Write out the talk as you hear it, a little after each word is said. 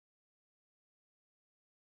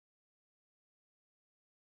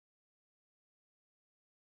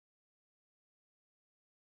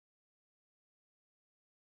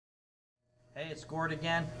Hey, it's Gord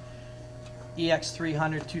again.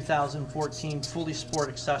 EX300 2014, fully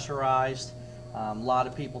sport accessorized. A lot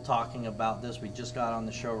of people talking about this. We just got on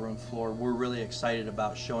the showroom floor. We're really excited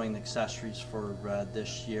about showing the accessories for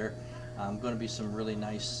this year. Going to be some really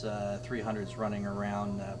nice 300s running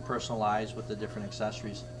around, personalized with the different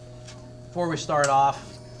accessories. Before we start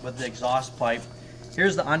off with the exhaust pipe,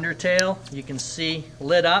 here's the undertail. You can see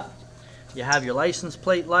lit up. You have your license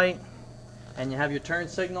plate light and you have your turn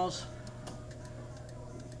signals.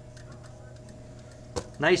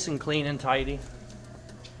 Nice and clean and tidy.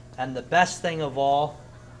 And the best thing of all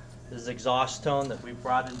is the exhaust tone that we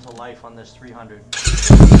brought into life on this 300.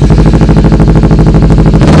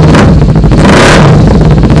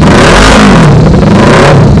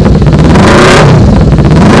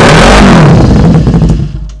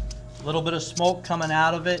 A little bit of smoke coming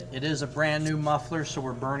out of it. It is a brand new muffler, so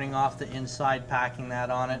we're burning off the inside, packing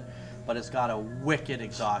that on it, but it's got a wicked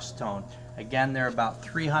exhaust tone. Again, they're about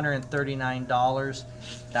 $339.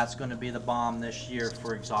 That's going to be the bomb this year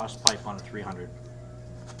for exhaust pipe on a 300.